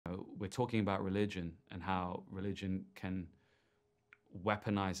we're talking about religion and how religion can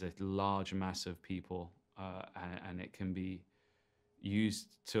weaponize a large mass of people, and it can be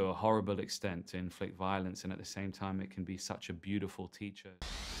used to a horrible extent to inflict violence, and at the same time it can be such a beautiful teacher.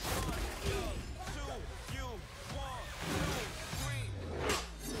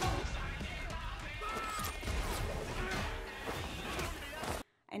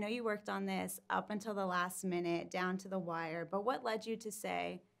 I know you worked on this up until the last minute, down to the wire, but what led you to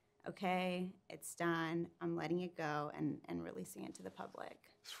say, okay, it's done, I'm letting it go, and releasing it to the public?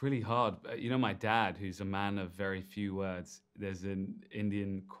 It's really hard. You know, my dad, who's a man of very few words, there's an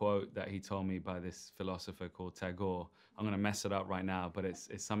Indian quote that he told me by this philosopher called Tagore. I'm going to mess it up right now, but it's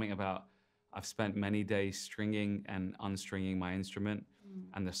something about, I've spent many days stringing and unstringing my instrument,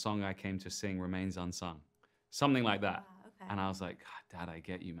 and the song I came to sing remains unsung. Something like that. Okay. And I was like, God, Dad, I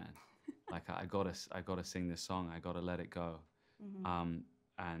get you, man. Like, I gotta sing this song. I gotta let it go.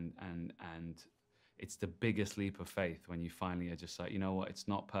 And it's the biggest leap of faith when you finally are just like, you know what, it's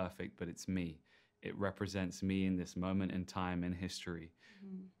not perfect, but it's me. It represents me in this moment in time in history,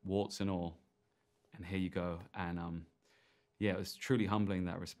 warts and all. And here you go. And yeah, it was truly humbling,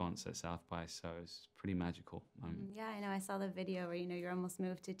 that response at South by, so it was pretty magical. Yeah, I know, I saw the video where, you know, you're almost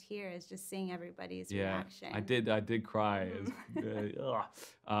moved to tears just seeing everybody's reaction. I did cry. It was,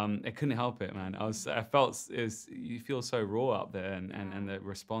 I couldn't help it, man. I felt, you feel so raw up there, and the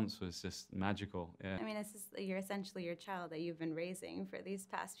response was just magical. Yeah. I mean, you're essentially your child that you've been raising for these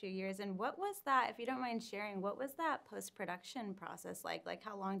past few years. And what was that, if you don't mind sharing, what was that post-production process like? Like,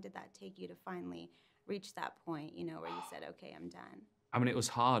 how long did that take you to finally reach that point, you know, where you said, okay, I'm done? I mean, it was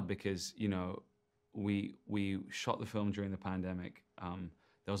hard because, you know, we shot the film during the pandemic.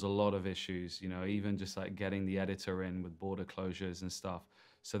 There was a lot of issues, you know, even just like getting the editor in with border closures and stuff.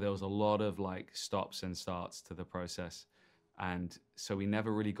 So there was a lot of like stops and starts to the process. And so we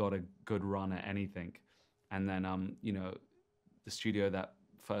never really got a good run at anything. And then, you know, the studio that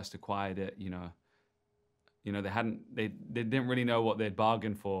first acquired it, you know, they didn't really know what they'd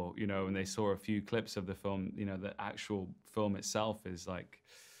bargained for, you know, when they saw a few clips of the film. You know, the actual film itself is like,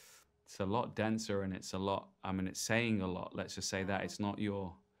 it's a lot denser, and it's a lot, I mean, it's saying a lot, let's just say that. It's not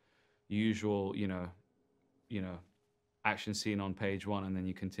your usual, you know, action scene on page one and then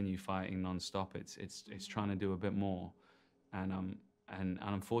you continue fighting nonstop. It's trying to do a bit more. And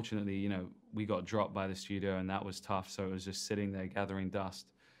unfortunately, you know, we got dropped by the studio, and that was tough. So it was just sitting there gathering dust.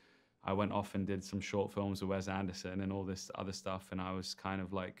 I went off and did some short films with Wes Anderson and all this other stuff, and I was kind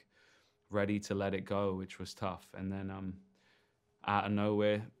of like ready to let it go, which was tough. And then out of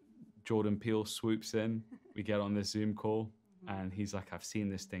nowhere, Jordan Peele swoops in. We get on this Zoom call, and he's like, I've seen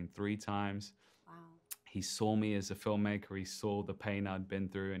this thing 3 times. Wow. He saw me as a filmmaker. He saw the pain I'd been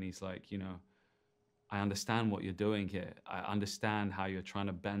through, and he's like, you know, I understand what you're doing here. I understand how you're trying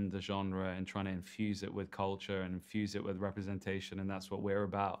to bend the genre and trying to infuse it with culture and infuse it with representation, and that's what we're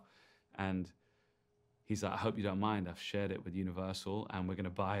about. And he's like, I hope you don't mind. I've shared it with Universal, and we're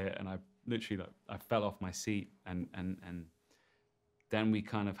gonna buy it. And I literally, like, I fell off my seat, and then we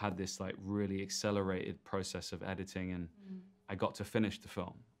kind of had this like really accelerated process of editing, and I got to finish the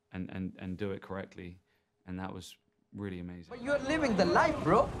film and do it correctly, and that was really amazing. But you're living the life,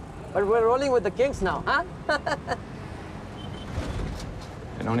 bro. But we're rolling with the kings now, huh?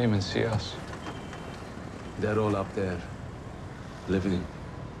 They don't even see us. They're all up there, living.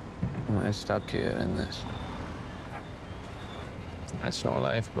 We're stuck here in this. That's no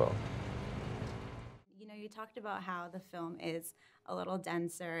life, bro. You know, you talked about how the film is a little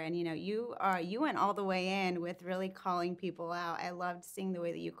denser, and you know, you went all the way in with really calling people out. I loved seeing the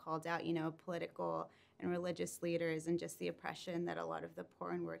way that you called out, you know, political and religious leaders and just the oppression that a lot of the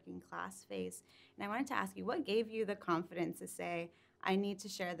poor and working class face. And I wanted to ask you, what gave you the confidence to say, I need to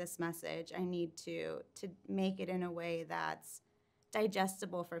share this message, I need to make it in a way that's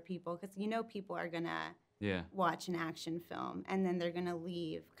digestible for people? Because you know people are gonna watch an action film, and then they're gonna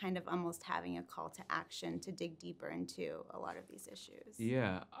leave kind of almost having a call to action to dig deeper into a lot of these issues.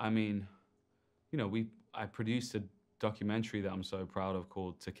 Yeah, I mean, you know, I produced a documentary that I'm so proud of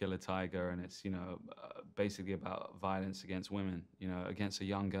called To Kill a Tiger, and it's, you know, basically about violence against women, you know, against a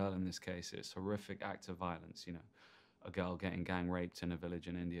young girl in this case. It's a horrific act of violence, you know, a girl getting gang raped in a village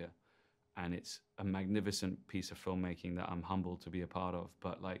in India. And it's a magnificent piece of filmmaking that I'm humbled to be a part of.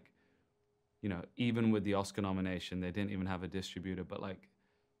 But like, you know, even with the Oscar nomination, they didn't even have a distributor, but like,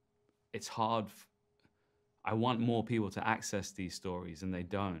 it's hard. I want more people to access these stories, and they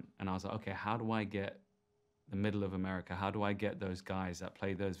don't. And I was like, okay, how do I get the middle of America? How do I get those guys that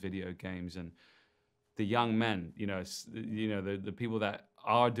play those video games, and the young men, you know, the people that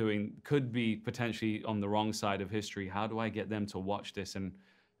could be potentially on the wrong side of history? How do I get them to watch this and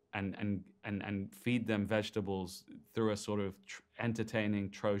and feed them vegetables through a sort of entertaining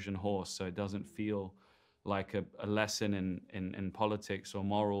Trojan horse, so it doesn't feel like a lesson in politics or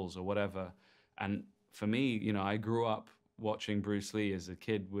morals or whatever. And for me, you know, I grew up watching Bruce Lee as a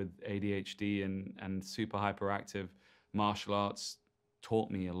kid with ADHD and super hyperactive. Martial arts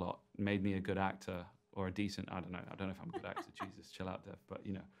taught me a lot, made me a good actor or a decent, I don't know if I'm a good actor. Jesus, chill out, Dev. But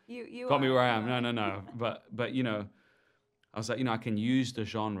you know, you got me are, where I you am. are. No. But you know, I was like, you know, I can use the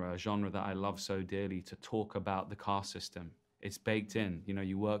genre, a genre that I love so dearly, to talk about the caste system. It's baked in. You know,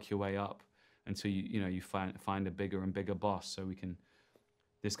 you work your way up until you find a bigger and bigger boss. So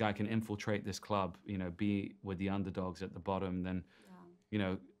this guy can infiltrate this club, you know, be with the underdogs at the bottom, then, you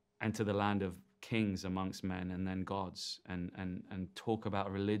know, enter the land of kings amongst men and then gods, and talk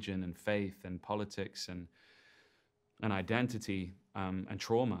about religion and faith and politics and identity and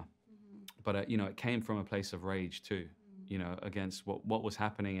trauma. But, you know, it came from a place of rage too, you know, against what was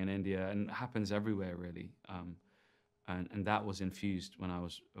happening in India, and happens everywhere really. And that was infused when I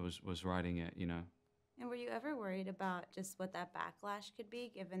was writing it, you know. And were you ever worried about just what that backlash could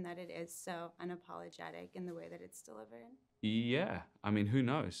be, given that it is so unapologetic in the way that it's delivered? Yeah, I mean, who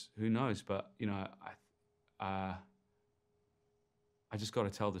knows? Who knows? But you know, I just got to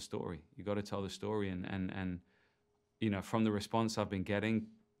tell the story. You got to tell the story, and you know, from the response I've been getting,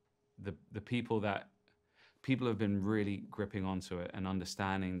 the people have been really gripping onto it and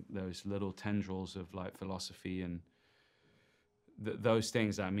understanding those little tendrils of like philosophy and those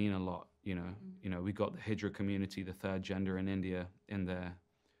things that mean a lot. You know, we got the Hijra community, the third gender in India, in there.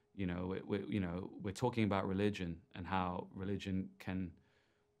 You know, we're talking about religion and how religion can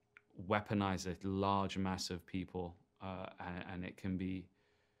weaponize a large mass of people, and it can be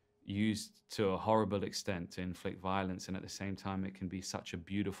used to a horrible extent to inflict violence, and at the same time, it can be such a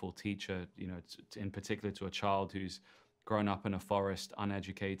beautiful teacher. You know, in particular to a child who's grown up in a forest,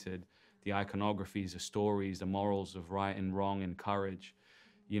 uneducated. The iconographies, the stories, the morals of right and wrong and courage.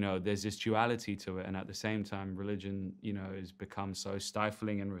 You know, there's this duality to it, and at the same time, religion, you know, has become so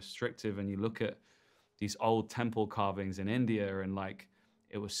stifling and restrictive. And you look at these old temple carvings in India, and like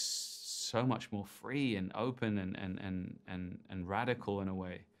it was so much more free and open and radical in a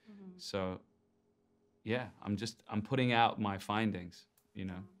way. So, yeah, I'm putting out my findings, you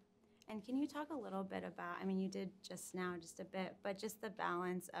know. And can you talk a little bit about, I mean, you did just now, just a bit, but just the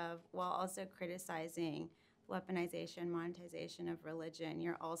balance of, while also criticizing weaponization, monetization of religion,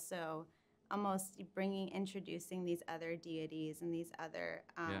 you're also almost introducing these other deities and these other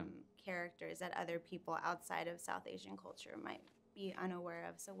characters that other people outside of South Asian culture might be unaware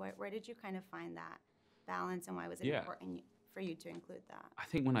of. So where did you kind of find that balance, and why was it important for you to include that? I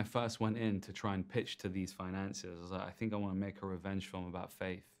think when I first went in to try and pitch to these financiers, I was like, I think I want to make a revenge film about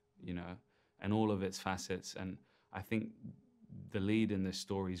faith, you know, and all of its facets. And I think the lead in this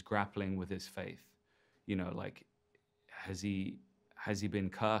story is grappling with his faith. You know, like, has he been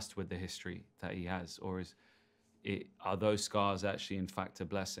cursed with the history that he has, or are those scars actually in fact a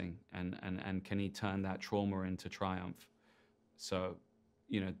blessing? And can he turn that trauma into triumph? So,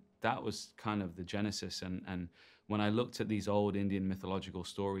 you know, that was kind of the genesis. And when I looked at these old Indian mythological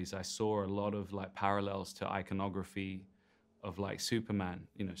stories, I saw a lot of like parallels to iconography of like Superman,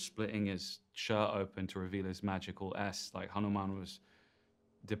 you know, splitting his shirt open to reveal his magical S. Like Hanuman was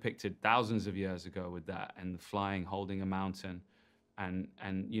depicted thousands of years ago with that, and flying, holding a mountain. And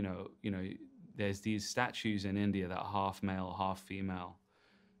you know, there's these statues in India that are half male, half female,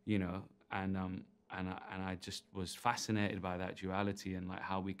 you know, and I just was fascinated by that duality, and like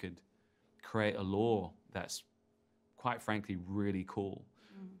how we could create a law that's quite frankly really cool,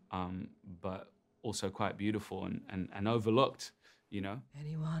 but also quite beautiful and overlooked, you know.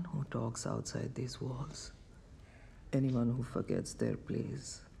 Anyone who talks outside these walls, anyone who forgets their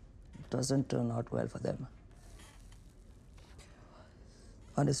place, doesn't turn out well for them.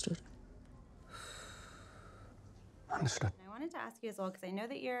 Understood? Understood. I wanted to ask you as well, because I know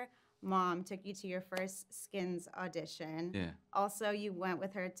that your mom took you to your first Skins audition. Yeah. Also, you went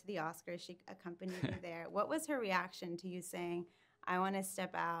with her to the Oscars. She accompanied you there. What was her reaction to you saying, I want to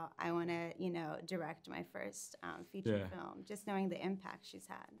step out, I want to, you know, direct my first feature film, just knowing the impact she's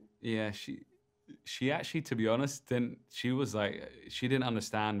had? Yeah, she actually, to be honest, she didn't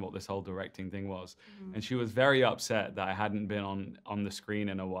understand what this whole directing thing was. And she was very upset that I hadn't been on the screen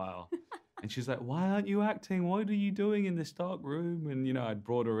in a while. And she's like, why aren't you acting? What are you doing in this dark room? And, you know, I'd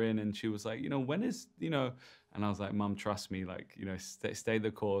brought her in, and she was like, you know, when is, you know, and I was like, Mum, trust me, like, you know, stay the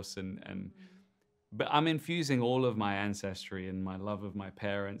course. But I'm infusing all of my ancestry and my love of my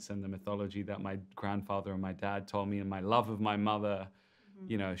parents and the mythology that my grandfather and my dad told me, and my love of my mother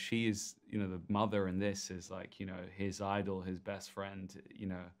you know, she is, you know, the mother in this is like, you know, his idol, his best friend, you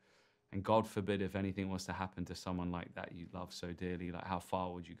know, and God forbid if anything was to happen to someone like that you love so dearly, like how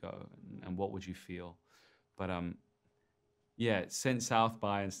far would you go and what would you feel? But yeah, since South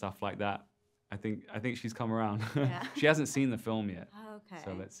by and stuff like that, I think she's come around. Yeah. She hasn't seen the film yet. Okay.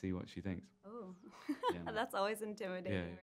 So let's see what she thinks. Oh, Yeah. that's always intimidating. Yeah.